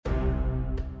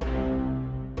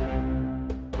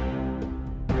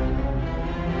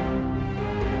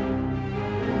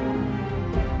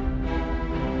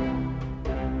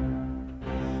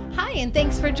and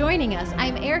thanks for joining us.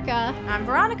 I'm Erica. I'm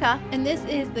Veronica. And this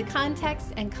is the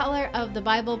Context and Color of the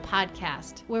Bible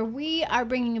podcast, where we are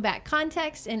bringing back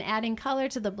context and adding color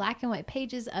to the black and white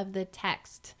pages of the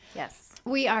text. Yes.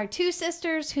 We are two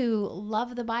sisters who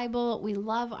love the Bible. We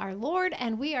love our Lord,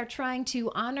 and we are trying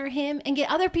to honor him and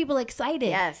get other people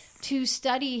excited to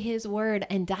study his word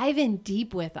and dive in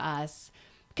deep with us.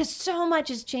 Because so much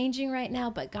is changing right now,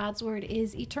 but God's word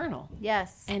is eternal.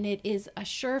 Yes. And it is a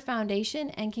sure foundation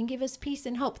and can give us peace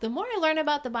and hope. The more I learn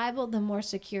about the Bible, the more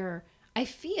secure I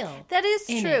feel. That is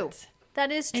true.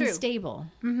 That is true. And stable.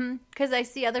 Because I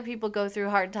see other people go through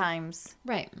hard times.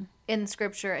 Right. In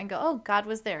Scripture and go, oh, God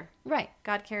was there. Right.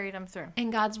 God carried them through.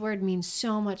 And God's word means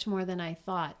so much more than I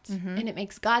thought. And it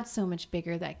makes God so much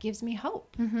bigger. That gives me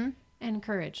hope and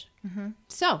courage.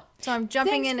 So I'm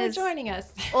jumping in as as joining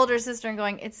us. older sister and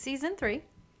going, it's season 3.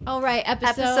 All right.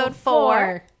 Episode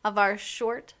 4 of our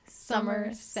short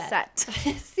summer set.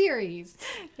 Series.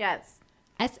 Yes.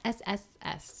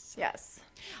 SSSS. Yes.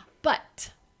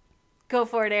 But. Go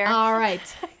for it, Erin. All right.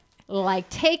 Like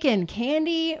taking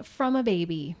candy from a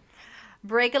baby.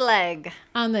 Break a leg.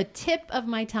 On the tip of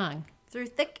my tongue. Through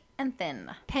thick and thin.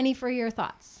 Penny for your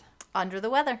thoughts. Under the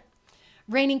weather.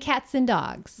 Raining cats and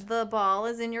dogs. The ball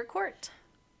is in your court.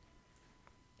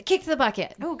 Kick the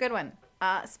bucket. Oh, good one.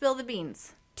 Spill the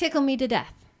beans. Tickle me to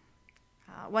death.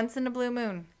 Once in a blue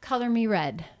moon. Color me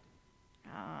red.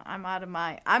 I'm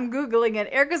Googling it.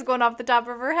 Erica's going off the top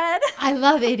of her head. I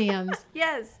love idioms.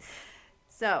 Yes.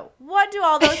 So, what do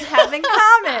all those have in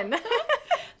common? That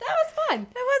was fun.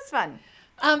 It was fun.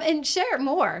 And share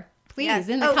more, please,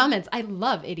 in the comments. I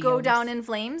love idioms. Go down in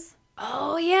flames.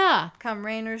 Oh, yeah. Come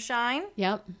rain or shine.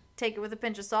 Yep. Take it with a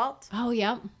pinch of salt. Oh,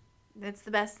 yep. It's the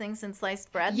best thing since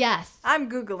sliced bread. Yes. I'm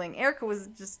Googling. Erica was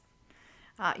just...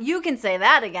 you can say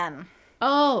that again.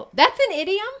 Oh, that's an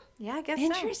idiom? Yeah, I guess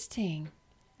Interesting. so.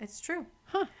 It's true.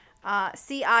 Huh.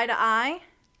 See eye to eye.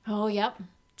 Oh, yep.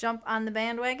 Jump on the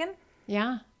bandwagon.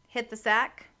 Yeah. Hit the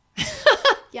sack.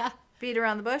 Yeah. Beat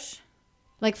around the bush.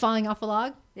 Like falling off a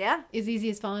log? Yeah. As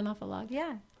easy as falling off a log?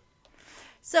 Yeah.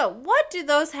 So, what do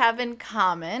those have in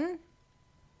common?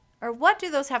 Or what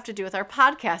do those have to do with our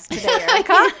podcast today,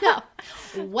 Erica?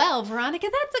 Well, Veronica,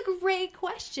 that's a great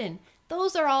question.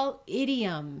 Those are all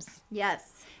idioms.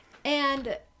 Yes.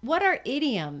 And what are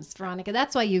idioms, Veronica?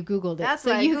 That's why you Googled it. That's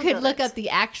so why I you could Googled look it. up the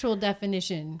actual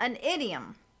definition. An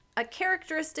idiom, a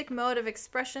characteristic mode of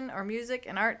expression or music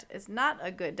and art, is not a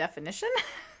good definition.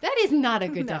 That is not a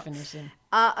good definition.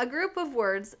 A group of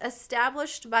words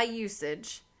established by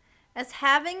usage as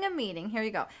having a meaning, here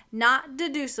you go, not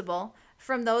deducible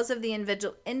from those of the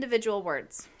individual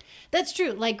words. That's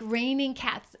true. Like raining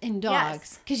cats and dogs.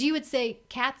 Yes. Because you would say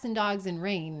cats and dogs and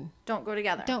rain. Don't go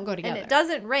together. Don't go together. And it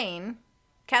doesn't rain.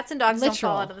 Cats and dogs don't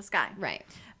fall out of the sky. Right.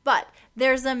 But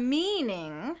there's a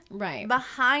meaning Right.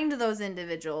 behind those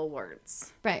individual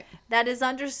words Right. that is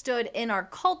understood in our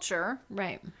culture,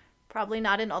 Right. probably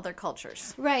not in other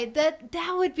cultures. Right. That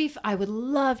would be... I would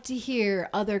love to hear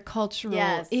other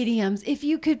cultural idioms. If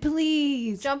you could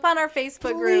please. Jump on our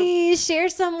Facebook group. Please share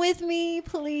some with me.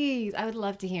 Please. I would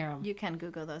love to hear them. You can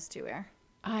Google those too, Air.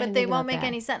 I But didn't they think won't about make that.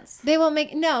 any sense. They won't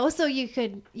make... No, so you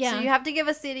could... Yeah. So you have to give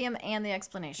us the idiom and the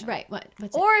explanation. Right.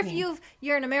 What's Or it if mean?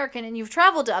 you're an American and you've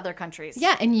traveled to other countries.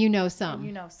 Yeah, and you know some.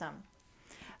 You know some.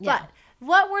 Yeah. But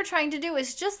what we're trying to do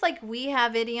is just like we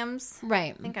have idioms.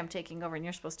 Right. I think I'm taking over and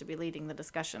you're supposed to be leading the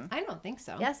discussion. I don't think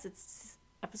so. Yes, it's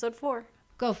episode 4.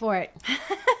 Go for it.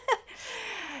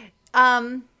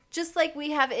 Just like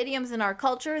we have idioms in our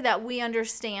culture that we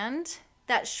understand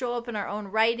that show up in our own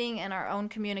writing and our own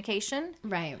communication,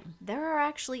 Right. there are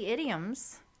actually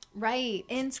idioms Right.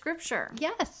 in Scripture.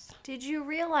 Yes. Did you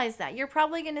realize that? You're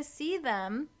probably going to see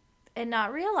them and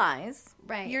not realize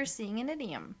you're seeing an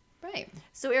idiom. Right.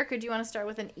 So, Erica, do you want to start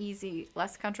with an easy,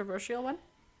 less controversial one?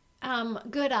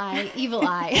 Good eye, evil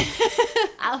eye.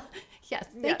 Yes.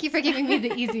 Thank you for giving me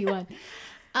the easy one.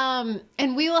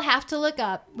 And we will have to look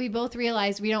up. We both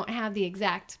realize we don't have the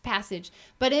exact passage,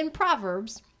 but in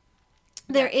Proverbs,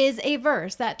 there is a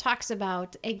verse that talks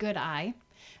about a good eye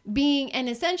being, and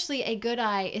essentially a good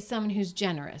eye is someone who's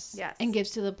generous and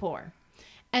gives to the poor.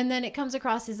 And then it comes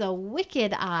across as a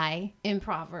wicked eye in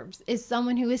Proverbs is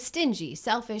someone who is stingy,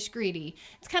 selfish, greedy.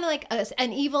 It's kind of like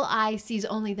an evil eye sees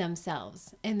only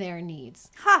themselves and their needs.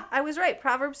 Ha! I was right.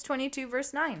 Proverbs 22,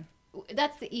 verse 9.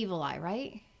 That's the evil eye,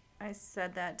 right? I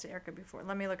said that to Erica before.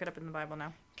 Let me look it up in the Bible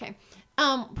now. Okay.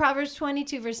 Proverbs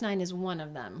 22, verse 9 is one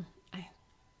of them.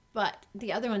 But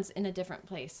the other one's in a different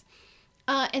place.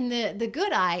 And the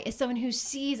good eye is someone who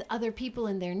sees other people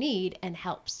in their need and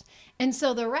helps. And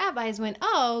so the rabbis went,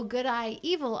 oh, good eye,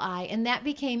 evil eye. And that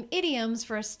became idioms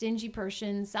for a stingy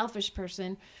person, selfish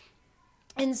person.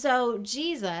 And so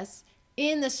Jesus,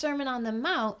 in the Sermon on the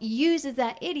Mount, uses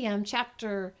that idiom.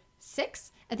 Chapter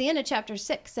 6, at the end of chapter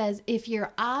 6 says, if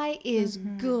your eye is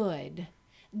good,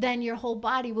 then your whole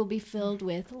body will be filled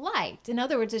with light. In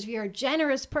other words, if you're a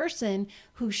generous person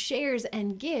who shares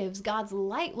and gives, God's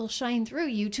light will shine through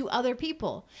you to other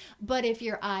people. But if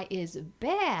your eye is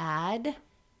bad,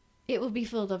 it will be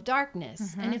filled of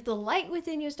darkness. And if the light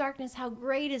within you is darkness, how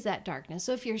great is that darkness?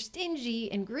 So if you're stingy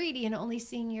and greedy and only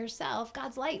seeing yourself,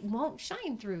 God's light won't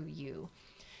shine through you.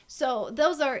 So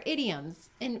those are idioms.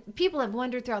 And people have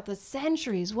wondered throughout the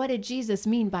centuries, what did Jesus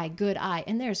mean by good eye?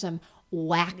 And there's some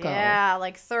wacko. Yeah,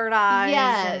 like third eyes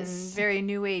and Yes. very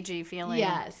new agey feeling.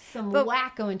 Yes, some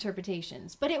wacko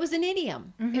interpretations. But it was an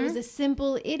idiom. It was a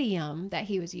simple idiom that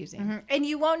he was using. And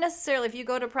you won't necessarily, if you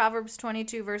go to Proverbs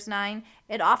 22, verse 9,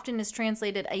 it often is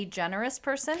translated a generous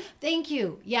person Thank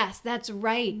you. Yes, that's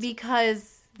right.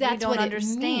 because That's we don't what it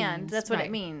understand. means. That's what Right.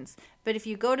 it means. But if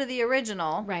you go to the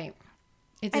original, Right.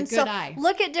 It's and a good so eye.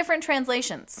 look at different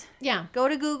translations. Yeah. Go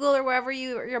to Google or wherever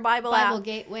your Bible Bible app.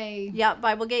 Gateway. Yep,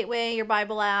 Bible Gateway, your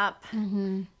Bible app,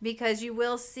 because you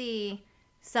will see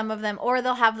some of them, or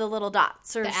they'll have the little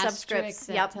dots or The subscripts. asterisk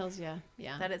that Yep, tells you.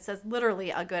 Yeah. that it says literally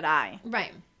a good eye.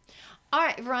 Right. All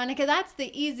right, Veronica, that's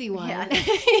the easy one. Yeah.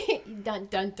 Dun,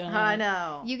 dun, dun. I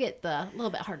know. You get the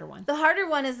little bit harder one. The harder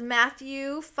one is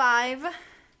Matthew 5.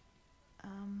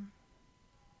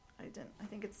 I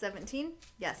think it's 17.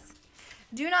 Yes.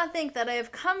 Do not think that I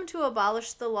have come to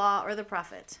abolish the law or the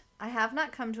prophet. I have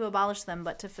not come to abolish them,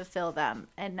 but to fulfill them.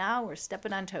 And now we're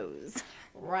stepping on toes.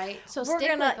 Right. So We're stick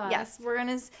gonna, with us. yes, we're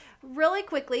gonna really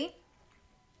quickly,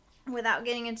 without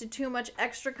getting into too much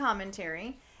extra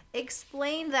commentary,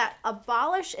 explain that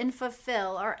abolish and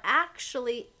fulfill are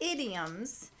actually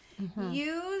idioms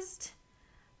used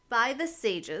by the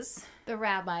sages The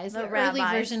rabbis. The The early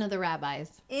rabbis. version of the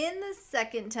rabbis. in the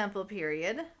Second Temple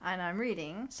period, and I'm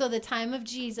reading, So the time of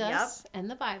Jesus Yep. and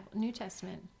the Bible, New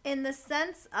Testament. in the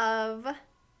sense of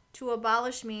to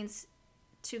abolish means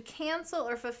to cancel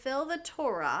or fulfill the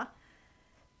Torah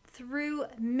through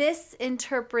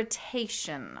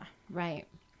misinterpretation. Right.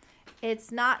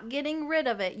 It's not getting rid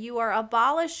of it. You are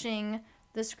abolishing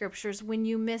the scriptures when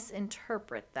you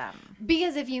misinterpret them.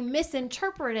 Because if you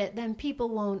misinterpret it, then people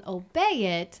won't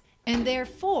obey it. And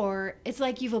therefore, it's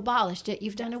like you've abolished it.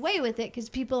 You've done away with it because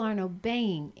people aren't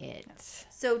obeying it.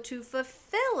 So to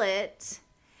fulfill it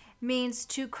means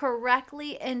to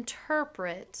correctly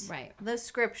interpret Right. the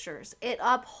scriptures. It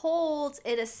upholds,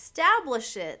 it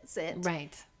establishes it,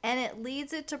 Right. and it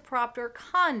leads it to proper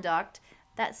conduct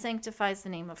that sanctifies the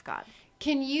name of God.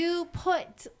 Can you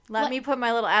put... Let me put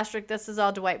my little asterisk. This is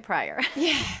all Dwight Pryor.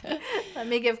 Yeah. Let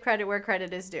me give credit where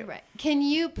credit is due. Right. Can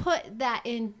you put that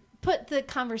in... Put the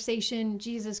conversation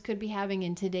Jesus could be having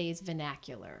in today's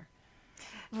vernacular?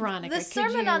 Veronica, The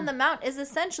Sermon on the Mount is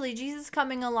essentially Jesus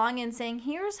coming along and saying,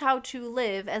 here's how to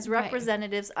live as Right.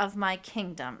 representatives of my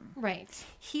kingdom. Right.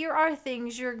 Here are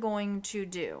things you're going to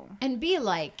do. And be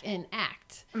like and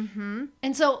act. Mm-hmm.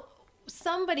 And so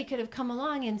somebody could have come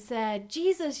along and said,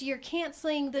 Jesus, you're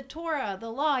canceling the Torah, the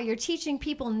law. You're teaching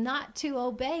people not to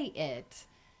obey it.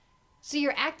 So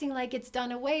you're acting like it's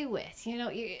done away with. You know,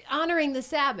 you're honoring the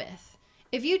Sabbath.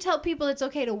 If you tell people it's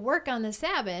okay to work on the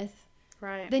Sabbath,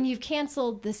 Right. then you've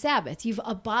canceled the Sabbath. You've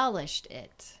abolished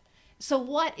it. So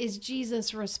what is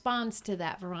Jesus' response to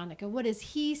that, Veronica? What does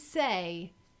he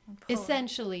say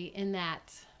essentially in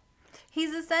that?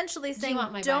 He's essentially saying,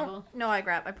 want my don't. Bible? No, I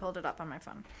pulled it up on my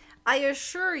phone. I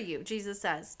assure you, Jesus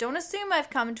says, don't assume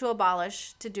I've come to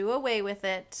abolish, to do away with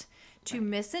it, to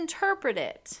misinterpret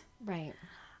it. Right.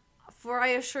 For I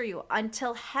assure you,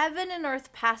 until heaven and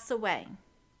earth pass away,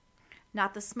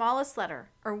 not the smallest letter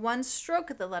or one stroke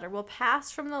of the letter will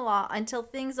pass from the law until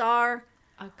things are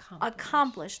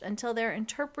accomplished, until they're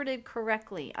interpreted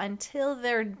correctly, until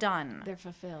they're done, They're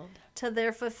fulfilled. till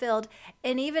they're fulfilled.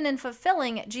 And even in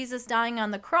fulfilling it, Jesus dying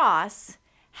on the cross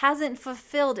hasn't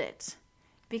fulfilled it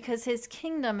because his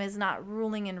kingdom is not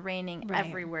ruling and reigning Right.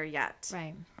 everywhere yet.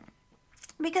 Right.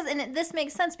 Because, and this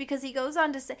makes sense because he goes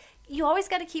on to say, you always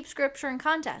got to keep scripture in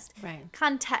context. Right.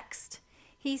 Context.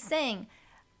 He's saying,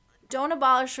 don't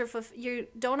abolish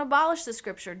don't abolish the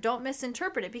scripture. Don't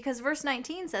misinterpret it, because verse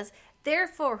 19 says,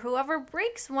 therefore, whoever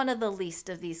breaks one of the least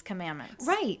of these commandments,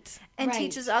 Right. and Right.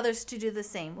 teaches others to do the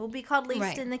same will be called least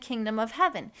Right. in the kingdom of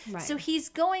heaven. Right. So he's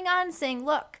going on saying,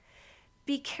 look,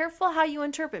 be careful how you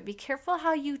interpret. Be careful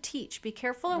how you teach. Be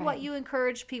careful in what you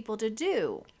encourage people to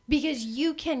do. Because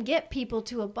you can get people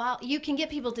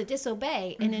to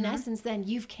disobey, and in essence, then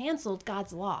you've canceled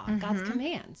God's law, God's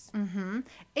commands.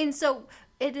 And so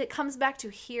it comes back to,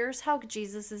 here's how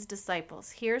Jesus'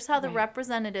 disciples, here's how the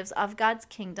representatives of God's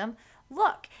kingdom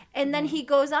look. And then he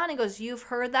goes on and goes, you've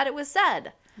heard that it was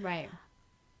said. Right.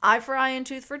 Eye for eye and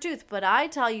tooth for tooth. But I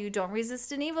tell you, don't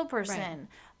resist an evil person. Right.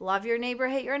 Love your neighbor,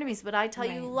 hate your enemies. But I tell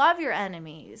you, love your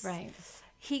enemies. Right.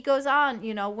 He goes on,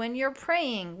 when you're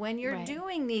praying, when you're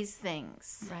doing these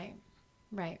things. Right.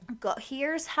 Right.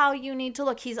 Here's how you need to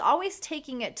look. He's always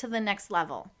taking it to the next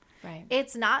level. Right.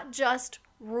 It's not just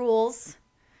rules,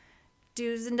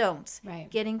 do's and don'ts. Right.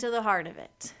 Getting to the heart of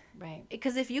it. Right.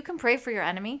 Because if you can pray for your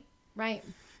enemy,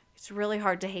 it's really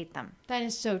hard to hate them. That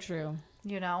is so true.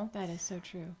 That is so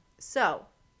true. So,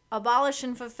 abolish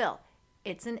and fulfill.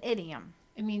 It's an idiom.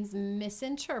 It means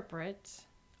misinterpret.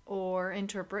 Or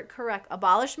interpret correct.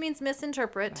 Abolish means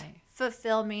misinterpret. Right.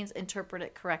 Fulfill means interpret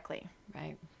it correctly.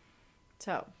 Right.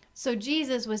 So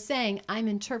Jesus was saying, I'm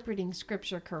interpreting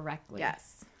scripture correctly.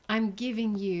 Yes. I'm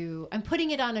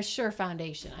putting it on a sure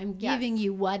foundation. I'm giving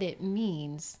you what it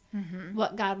means,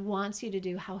 what God wants you to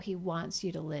do, how he wants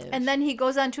you to live. And then he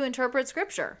goes on to interpret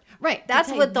scripture. Right. That's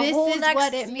what the whole next,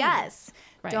 what it means. Yes.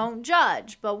 Right. Don't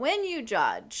judge. But when you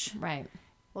judge,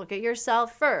 look at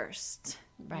yourself first.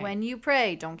 Right. When you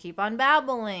pray, don't keep on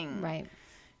babbling. Right.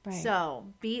 So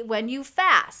when you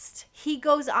fast, he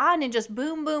goes on and just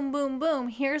boom, boom, boom, boom.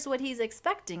 Here's what he's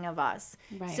expecting of us.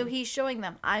 Right. So he's showing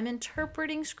them, I'm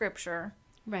interpreting scripture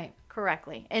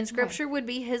correctly. And scripture would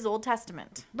be his Old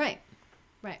Testament. Right.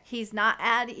 He's not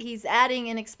he's adding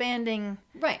and expanding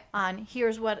on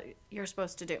here's what you're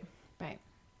supposed to do. Right.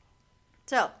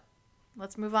 So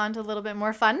let's move on to a little bit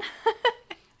more fun.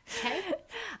 Okay.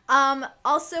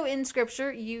 Also in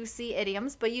scripture, you see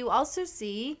idioms, but you also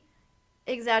see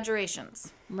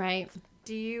exaggerations. Right.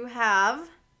 Do you have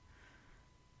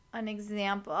an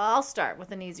example? I'll start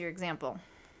with an easier example.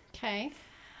 Okay.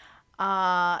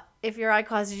 If your eye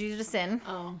causes you to sin,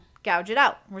 gouge it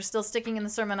out. We're still sticking in the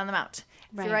Sermon on the Mount.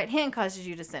 If your right hand causes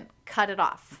you to sin, cut it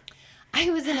off. I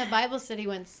was in a Bible study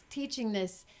once teaching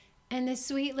this, and this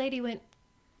sweet lady went,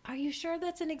 are you sure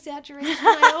that's an exaggeration?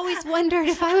 I always wondered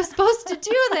if I was supposed to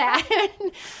do that.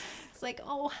 It's like,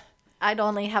 I'd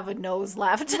only have a nose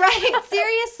left. Right.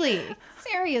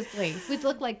 Seriously. We'd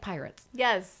look like pirates.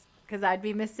 Yes. Because I'd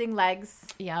be missing legs.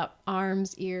 Yep.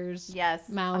 Arms, ears. Yes.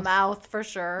 Mouth. A mouth for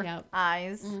sure. Yep.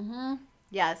 Eyes. Mm-hmm.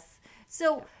 Yes.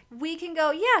 So we can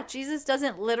go, Jesus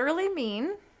doesn't literally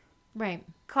mean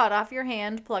cut off your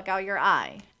hand, pluck out your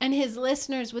eye. And his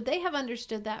listeners, would they have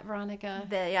understood that, Veronica?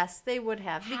 Yes, they would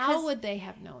have. How would they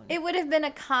have known? It would have been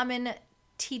a common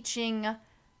teaching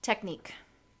technique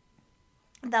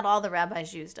that all the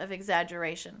rabbis used of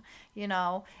exaggeration.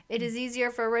 It is easier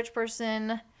for a rich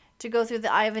person to go through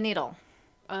the eye of a needle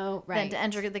than to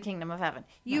enter the kingdom of heaven.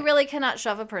 You really cannot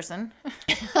shove a person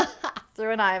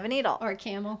through an eye of a needle. Or a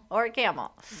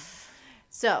camel.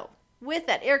 So, with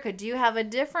that, Erica, do you have a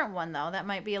different one, though, that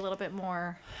might be a little bit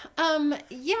more...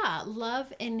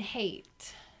 love and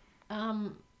hate.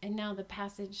 And now the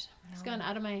passage has gone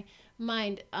out of my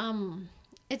mind.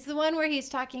 It's the one where he's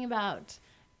talking about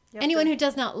anyone who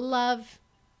does not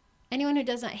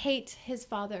hate his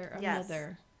father or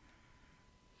mother.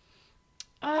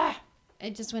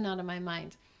 It just went out of my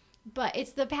mind. But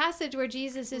it's the passage where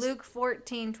Jesus is... Luke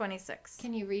 14:26.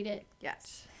 Can you read it?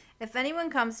 Yes. If anyone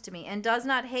comes to me and does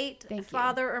not hate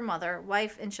father or mother,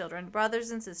 wife and children, brothers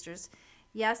and sisters,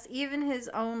 yes, even his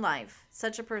own life,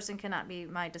 such a person cannot be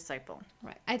my disciple.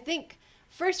 Right. I think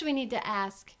first we need to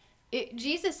ask,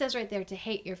 Jesus says right there to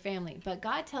hate your family, but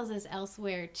God tells us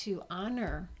elsewhere to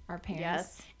honor our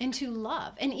parents and to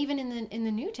love. And even in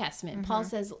the New Testament, Paul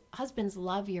says, husbands,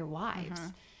 love your wives,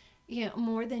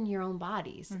 more than your own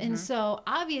bodies. And so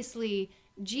obviously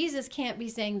Jesus can't be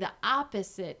saying the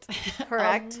opposite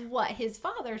of what his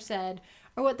father said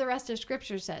or what the rest of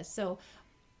scripture says. So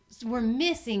we're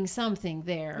missing something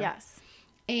there. Yes.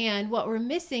 And what we're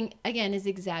missing, again, is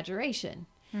exaggeration.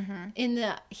 In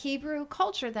the Hebrew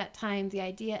culture at that time, the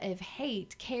idea of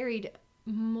hate carried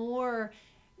more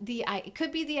it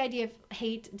could be the idea of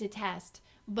hate, detest,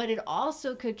 but it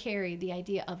also could carry the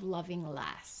idea of loving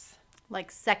less.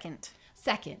 Like second,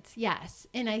 yes.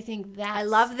 And I think that's... I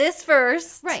love this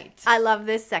first. Right. I love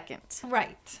this second.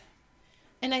 Right.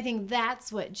 And I think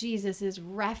that's what Jesus is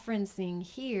referencing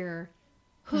here.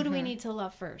 Who do we need to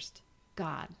love first?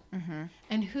 God.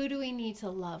 And who do we need to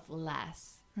love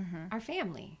less? Our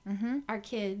family, our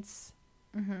kids,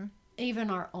 even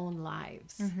our own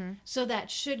lives. So that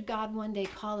should God one day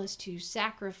call us to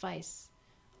sacrifice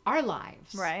our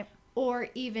lives. Right. Or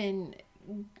even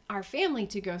our family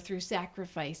to go through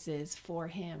sacrifices for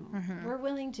him. Mm-hmm. We're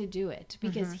willing to do it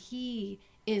because he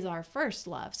is our first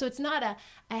love. So it's not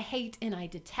I hate and I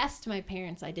detest my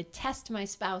parents. I detest my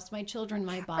spouse, my children,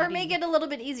 my body. Or make it a little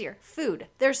bit easier. Food.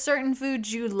 There's certain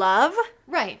foods you love.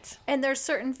 Right. And there's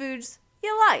certain foods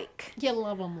you like. You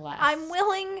love them less. I'm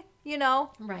willing,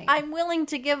 Right. I'm willing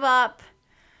to give up.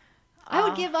 I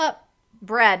would give up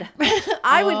bread.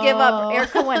 I would give up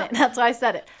Erica Winnet. That's why I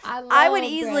said it. I would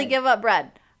easily give up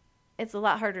bread. It's a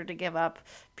lot harder to give up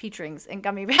peach rings and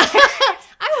gummy bears.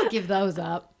 I would give those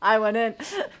up. I wouldn't.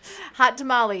 Hot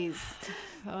tamales.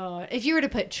 Oh, if you were to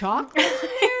put chocolate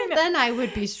in there, then I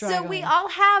would be struggling. So we all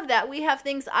have that. We have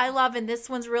things I love, and this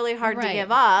one's really hard to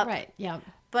give up. Right. Yeah.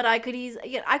 But I could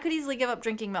easily give up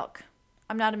drinking milk.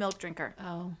 I'm not a milk drinker.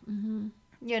 Oh. Mm-hmm.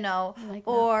 Like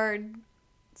or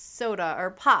soda or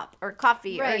pop or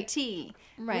coffee or tea.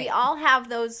 Right. We all have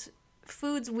those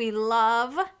foods we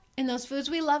love. And those foods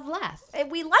we love less.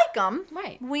 We like them.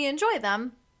 Right. We enjoy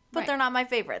them, but they're not my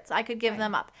favorites. I could give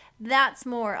them up. That's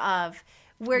more of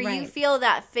where you feel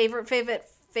that favorite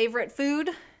food.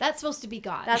 That's supposed to be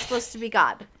God. That's supposed to be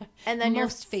God. And then your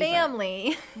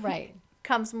family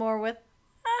comes more with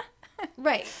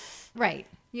Right.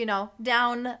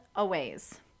 Down a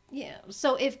ways. Yeah.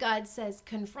 So if God says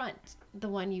confront the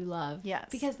one you love yes.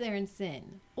 because they're in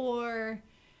sin, or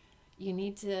you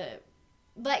need to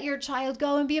let your child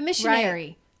go and be a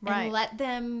missionary and let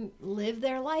them live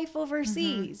their life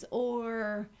overseas,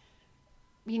 or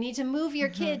you need to move your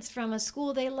kids from a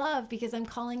school they love because I'm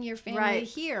calling your family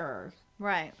here.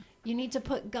 Right. You need to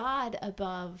put God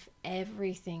above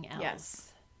everything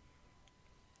else.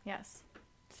 Yes.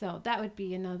 So that would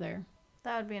be another.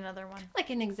 That would be another one.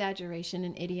 Like an exaggeration,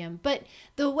 an idiom. But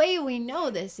the way we know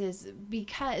this is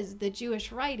because the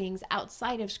Jewish writings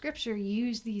outside of Scripture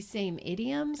use these same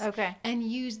idioms and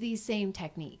use these same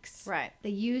techniques. Right. They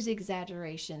use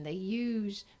exaggeration. They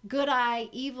use good eye,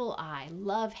 evil eye,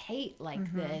 love, hate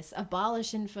like this,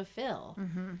 abolish and fulfill.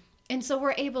 And so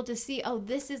we're able to see,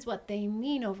 this is what they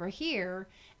mean over here.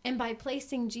 And by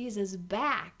placing Jesus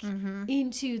back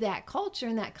into that culture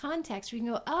and that context, we can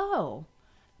go,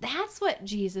 that's what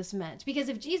Jesus meant. Because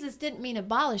if Jesus didn't mean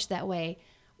abolish that way,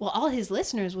 well, all his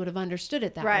listeners would have understood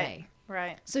it that way.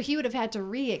 Right. So he would have had to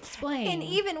re-explain. And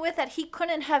even with that, he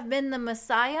couldn't have been the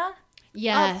Messiah.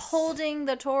 Yes. Upholding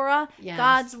the Torah,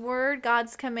 God's word,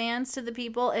 God's commands to the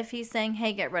people, if he's saying,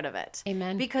 hey, get rid of it.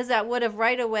 Amen. Because that would have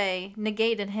right away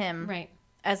negated him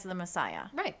as the Messiah.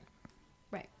 Right.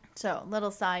 So,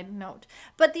 little side note.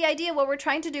 But the idea, what we're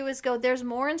trying to do is go, there's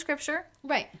more in Scripture.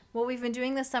 Right. What we've been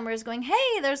doing this summer is going,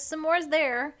 hey, there's some more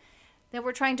there. That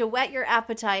we're trying to whet your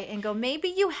appetite and go, maybe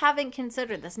you haven't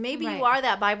considered this. Maybe you are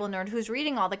that Bible nerd who's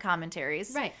reading all the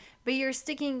commentaries. Right. But you're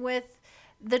sticking with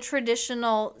the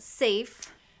traditional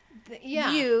safe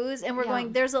views. And we're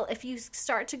going, if you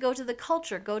start to go to the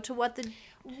culture, go to what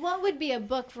would be a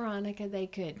book, Veronica, they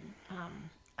could...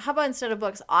 how about instead of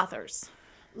books, authors?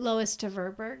 Lois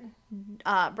Tverberg.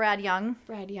 Brad Young,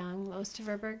 Lois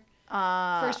Tverberg.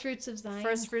 First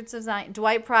Fruits of Zion.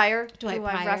 Dwight Pryor, who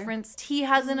I've referenced. He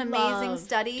has an amazing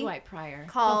study Dwight Pryor.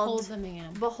 Called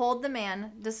Behold the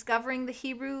Man, Discovering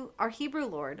our Hebrew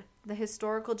Lord, the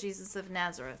Historical Jesus of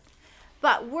Nazareth.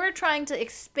 But we're trying to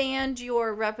expand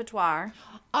your repertoire.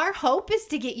 Our hope is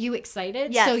to get you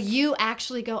excited. Yes. So you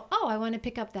actually go, I want to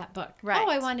pick up that book. Right.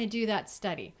 I want to do that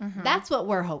study. That's what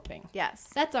we're hoping. Yes.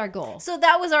 That's our goal. So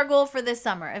that was our goal for this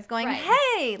summer, of going,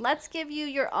 hey, let's give you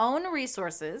your own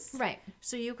resources. Right.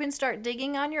 So you can start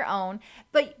digging on your own.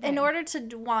 But in order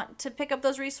to want to pick up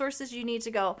those resources, you need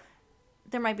to go,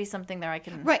 there might be something there I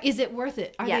can... Right. Is it worth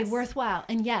it? Are they worthwhile?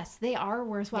 And yes, they are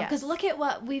worthwhile. Because look at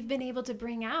what we've been able to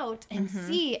bring out and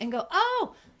see and go,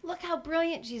 look how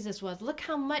brilliant Jesus was. Look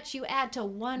how much you add to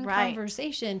one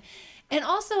conversation. And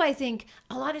also, I think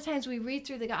a lot of times we read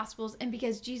through the Gospels, and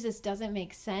because Jesus doesn't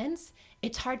make sense,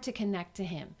 it's hard to connect to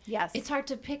him. Yes. It's hard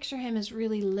to picture him as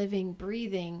really living,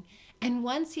 breathing. And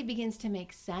once he begins to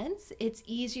make sense, it's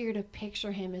easier to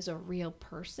picture him as a real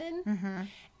person.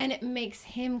 And it makes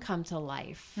him come to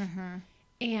life.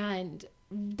 And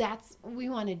we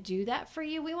want to do that for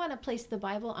you. We want to place the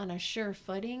Bible on a sure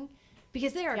footing,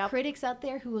 because there are critics out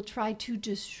there who will try to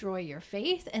destroy your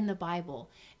faith in the Bible.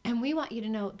 And we want you to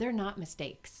know they're not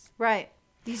mistakes. Right.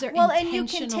 These are intentional and you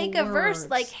can take a verse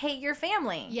like hate your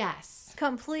family. Yes.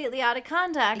 Completely out of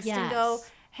context and go,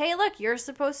 hey, look, you're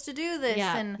supposed to do this.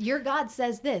 Yeah. And your God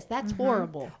says this. That's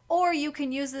horrible. Or you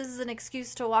can use this as an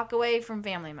excuse to walk away from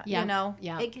family. Yeah. You know?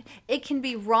 Yeah. It can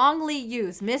be wrongly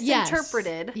used,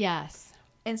 misinterpreted. Yes.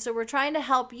 And so we're trying to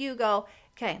help you go,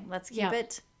 okay, let's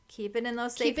Keep it in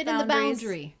those safe Keep it boundaries. in the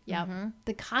boundary. Yeah. Mm-hmm.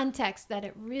 The context that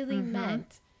it really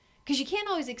meant. Because you can't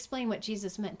always explain what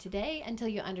Jesus meant today until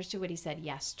you understood what he said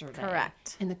yesterday.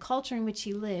 Correct. And the culture in which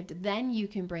he lived, then you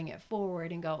can bring it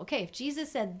forward and go, okay, if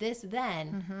Jesus said this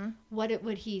then, what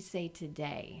would he say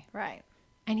today? Right.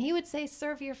 And he would say,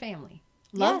 serve your family.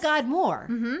 Love God more,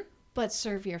 but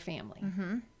serve your family.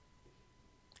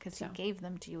 Because he gave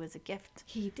them to you as a gift.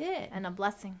 He did. And a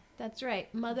blessing. That's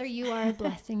right. Mother, you are a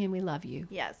blessing and we love you.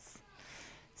 Yes.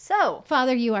 So.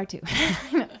 Father, you are too.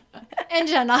 And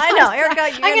Jenna. I know, Erica.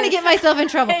 I'm going to get myself in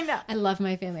trouble. I know. I love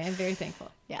my family. I'm very thankful.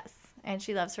 Yes. And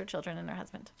she loves her children and her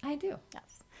husband. I do.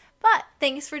 Yes. But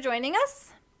thanks for joining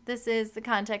us. This is the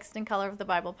Context and Color of the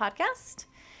Bible podcast.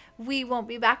 We won't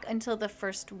be back until the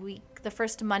first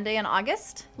Monday in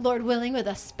August. Lord willing, with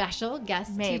a special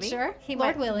guest teacher.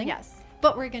 Lord willing. Yes.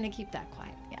 But we're going to keep that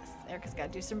quiet. Yes. Erica's got to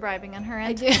do some bribing on her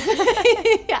end. I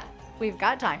do. Yeah. We've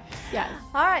got time. Yes.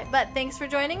 All right. But thanks for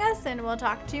joining us, and we'll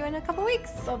talk to you in a couple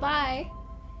weeks. Bye-bye.